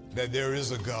that there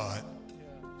is a God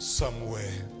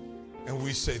somewhere, and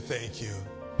we say thank you.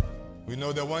 We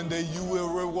know that one day you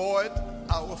will reward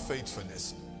our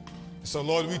faithfulness. So,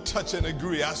 Lord, we touch and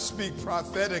agree. I speak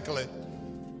prophetically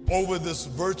over this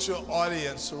virtual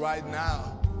audience right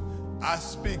now. I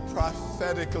speak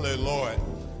prophetically, Lord,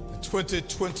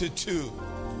 2022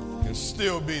 can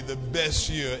still be the best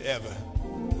year ever.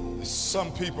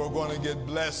 Some people are going to get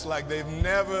blessed like they've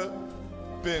never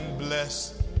been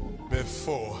blessed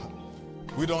before.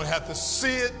 We don't have to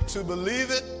see it to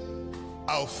believe it.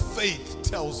 Our faith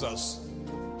tells us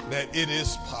that it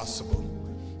is possible.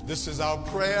 This is our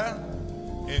prayer.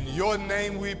 In your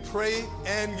name we pray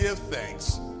and give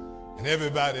thanks. And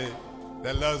everybody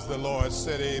that loves the Lord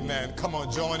said amen. Come on,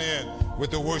 join in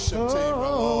with the worship team.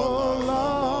 Oh,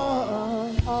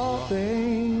 Lord, all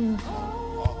things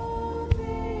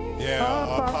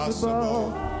are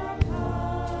possible.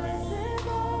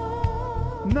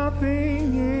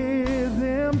 Nothing is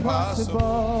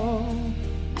impossible.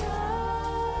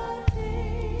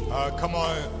 Come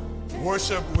on,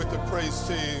 worship with the praise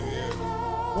team.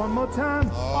 Yeah. One more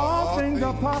time. All things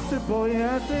are possible.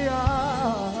 Yes, they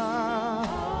are.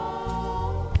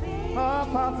 Are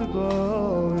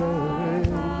possible. Yeah,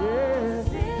 yeah.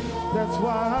 That's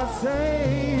why I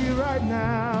say right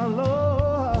now,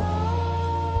 Lord,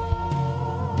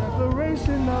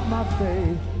 declaration of my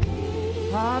faith.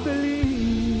 I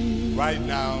believe. Right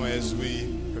now, as we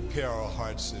prepare our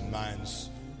hearts and minds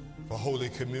for Holy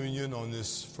Communion on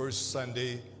this first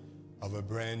Sunday of a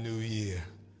brand new year,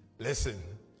 listen,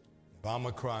 if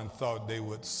Omicron thought they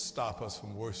would stop us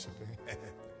from worshiping,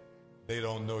 they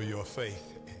don't know your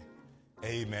faith.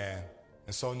 Amen.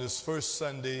 And so on this first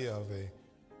Sunday of a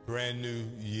brand new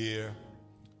year,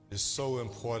 it's so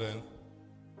important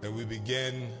that we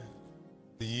begin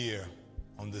the year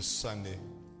on this Sunday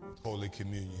with Holy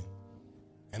Communion.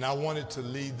 And I wanted to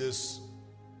lead this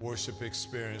worship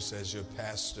experience as your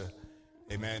pastor.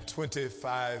 Amen.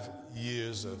 25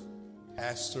 years of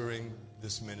pastoring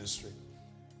this ministry.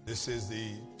 This is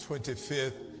the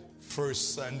 25th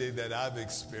first Sunday that I've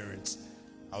experienced.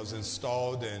 I was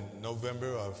installed in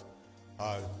November of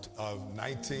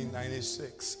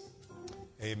 1996.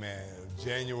 Amen.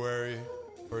 January,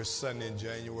 first Sunday in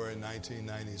January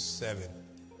 1997. It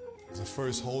was the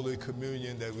first Holy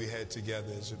Communion that we had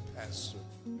together as your pastor.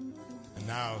 And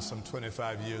now, some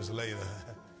 25 years later,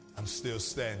 I'm still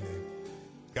standing.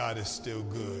 God is still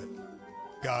good.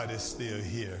 God is still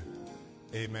here.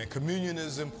 Amen. Communion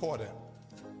is important.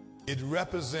 It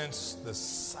represents the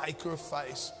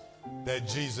sacrifice that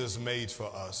Jesus made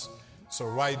for us. So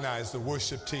right now, as the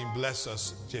worship team bless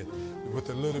us with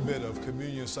a little bit of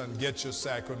communion, son, get your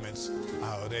sacraments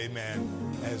out, amen,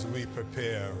 as we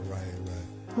prepare, right.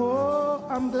 Oh,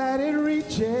 I'm glad it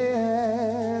reaches,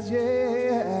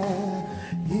 yeah,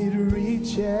 it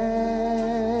reaches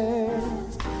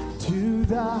to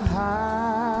the highest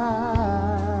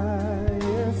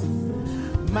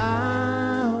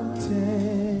mountain.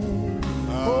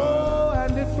 Oh,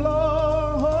 and it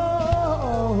flows,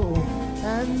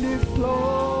 and it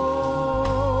flows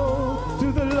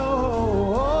to the Lord.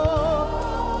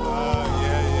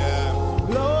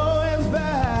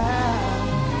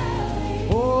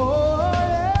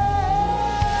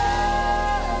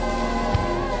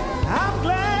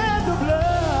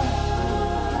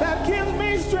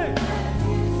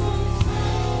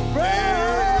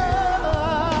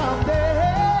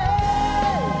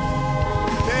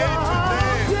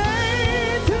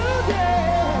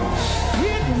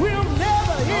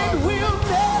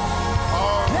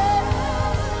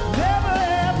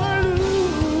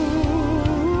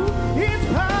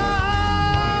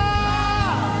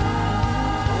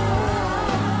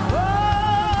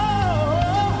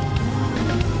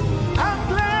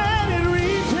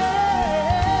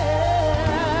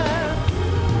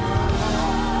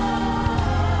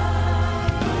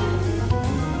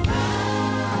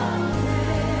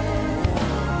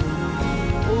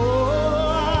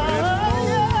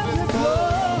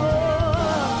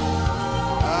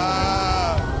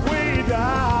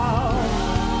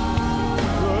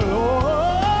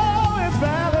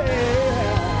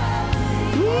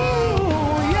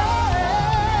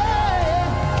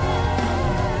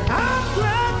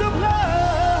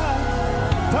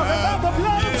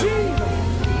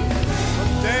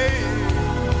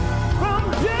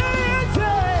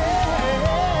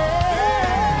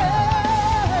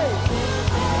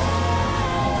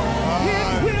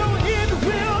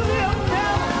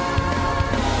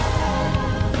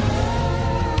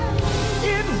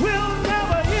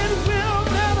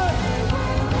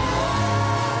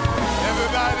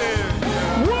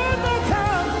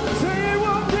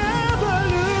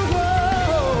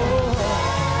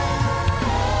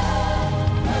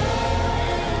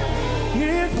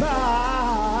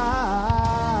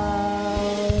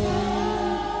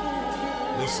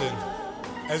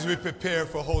 As we prepare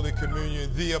for Holy Communion,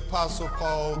 the Apostle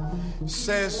Paul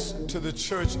says to the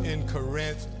church in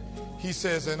Corinth, he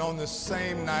says, and on the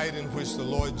same night in which the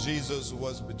Lord Jesus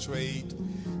was betrayed,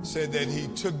 said that he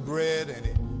took bread and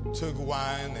he took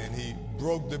wine and he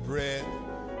broke the bread,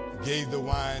 gave the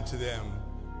wine to them.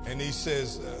 And he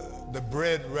says the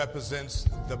bread represents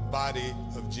the body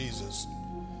of Jesus.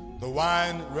 The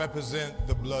wine represents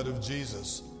the blood of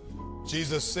Jesus.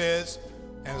 Jesus says,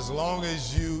 and as long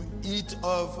as you eat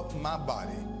of my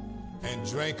body and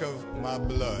drink of my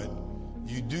blood,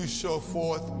 you do show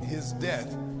forth his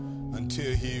death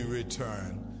until he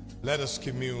return. Let us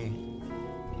commune.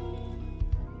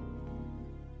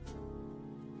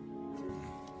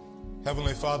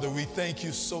 Heavenly Father, we thank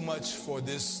you so much for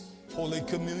this Holy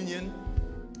Communion.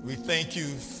 We thank you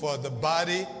for the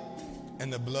body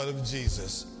and the blood of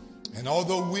Jesus. And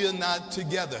although we are not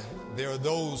together, there are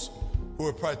those who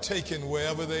are partaking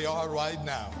wherever they are right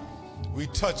now. We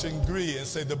touch and agree and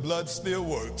say the blood still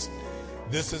works.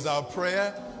 This is our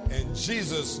prayer in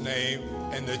Jesus' name.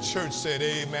 And the church said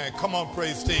amen. Come on,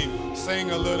 praise team. Sing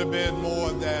a little bit more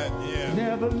of that. Yeah.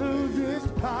 Never lose its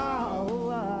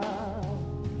power.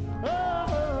 Oh,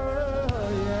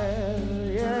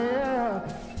 yeah.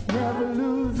 Never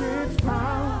lose its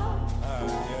power.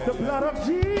 The blood of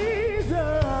Jesus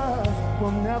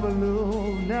will never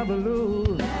lose, never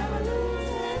lose.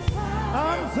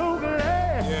 I'm so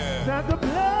glad that the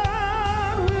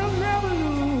blood will never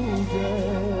lose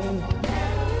it.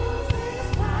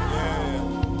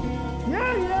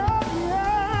 Yeah.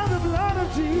 The blood of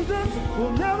Jesus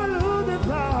will never lose its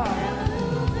power.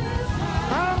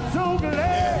 I'm so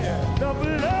glad the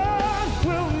blood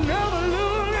will never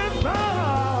lose its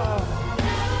power.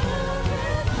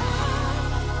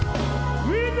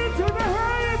 Reach it to the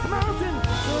highest mountain,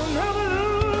 will never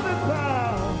lose its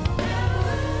power.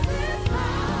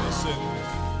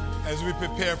 As we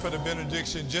prepare for the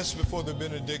benediction, just before the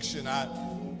benediction, I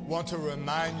want to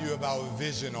remind you of our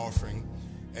vision offering.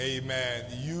 Amen.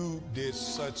 You did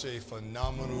such a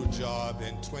phenomenal job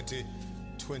in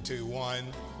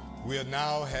 2021. We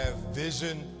now have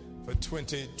vision for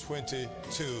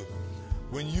 2022.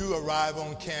 When you arrive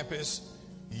on campus,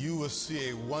 you will see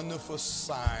a wonderful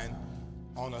sign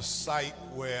on a site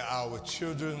where our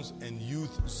children's and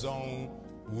youth zone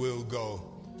will go.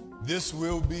 This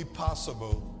will be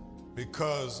possible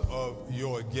because of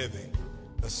your giving.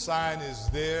 The sign is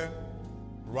there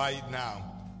right now.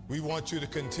 We want you to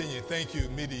continue. Thank you,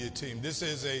 media team. This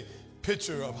is a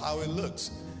picture of how it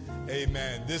looks.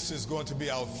 Amen. This is going to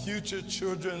be our future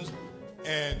children's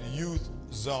and youth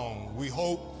zone. We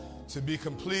hope to be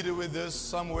completed with this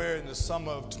somewhere in the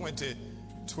summer of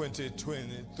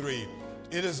 2023.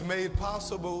 It is made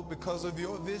possible because of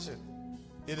your vision.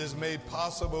 It is made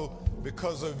possible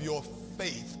because of your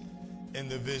faith in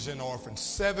the Vision Orphan.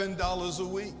 $7 a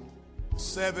week.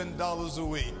 $7 a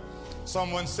week.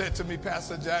 Someone said to me,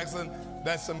 Pastor Jackson,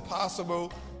 that's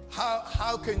impossible.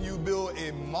 How can you build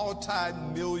a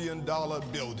multi-million-dollar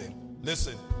building?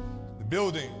 Listen, the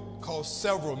building costs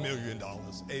several $1 million.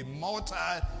 A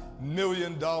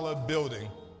multi-million-dollar building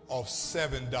of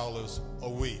 $7 a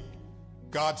week.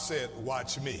 God said,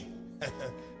 watch me.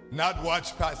 Not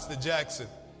watch Pastor Jackson.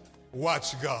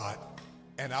 Watch God.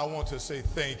 And I want to say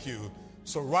thank you.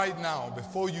 So right now,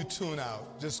 before you tune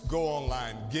out, just go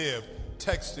online, give,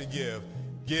 text to give,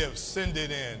 send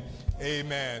it in.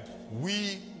 Amen.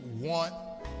 We want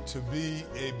to be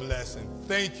a blessing.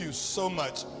 Thank you so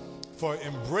much for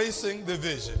embracing the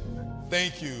vision.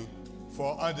 Thank you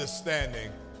for understanding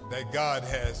that God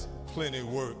has plenty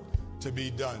work to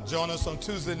be done. Join us on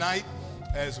Tuesday night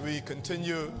as we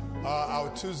continue our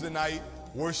Tuesday night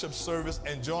worship service,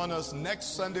 and join us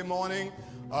next Sunday morning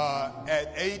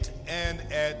at 8 and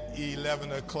at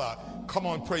 11 o'clock. Come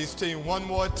on, praise team, one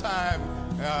more time.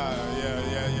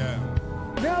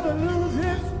 Never lose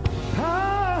its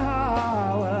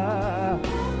power.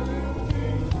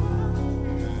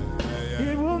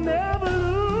 It will never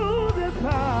lose its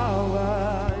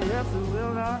power. Yes, it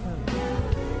will not.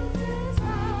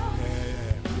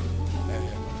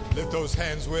 Lift those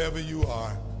hands wherever you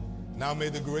are. Now may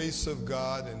the grace of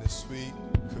God and the sweet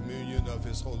communion of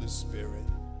his Holy Spirit,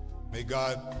 may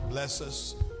God bless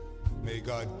us. May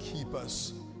God keep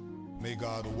us. May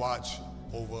God watch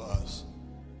over us.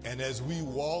 And as we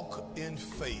walk in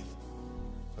faith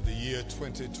for the year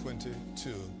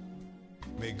 2022,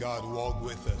 may God walk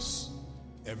with us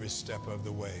every step of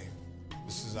the way.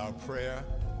 This is our prayer.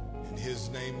 In his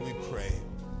name we pray.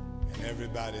 And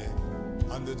everybody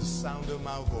under the sound of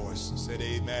my voice said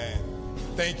amen.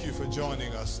 Thank you for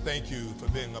joining us. Thank you for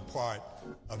being a part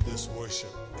of this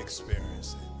worship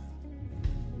experience.